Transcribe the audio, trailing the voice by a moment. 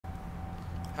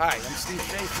Hi, I'm Steve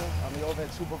Schaefer. I'm the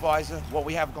overhead supervisor. What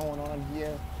we have going on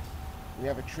here, we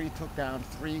have a tree took down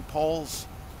 3 poles,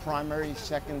 primaries,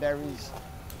 secondaries.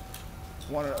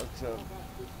 It's a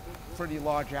pretty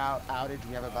large outage.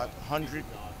 We have about 100,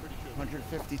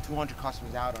 150, 200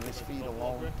 customers out on this feed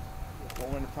alone. What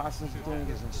we're in the process of doing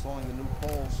is installing the new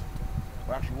poles.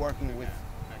 We're actually working with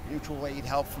mutual aid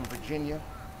help from Virginia.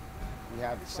 We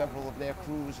have several of their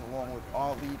crews along with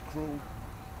our lead crew.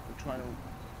 We're trying to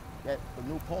get the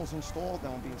new poles installed,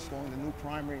 then we'll be installing the new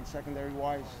primary and secondary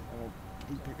wires, and we'll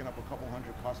be picking up a couple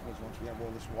hundred customers once we have all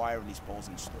this wire and these poles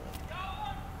installed.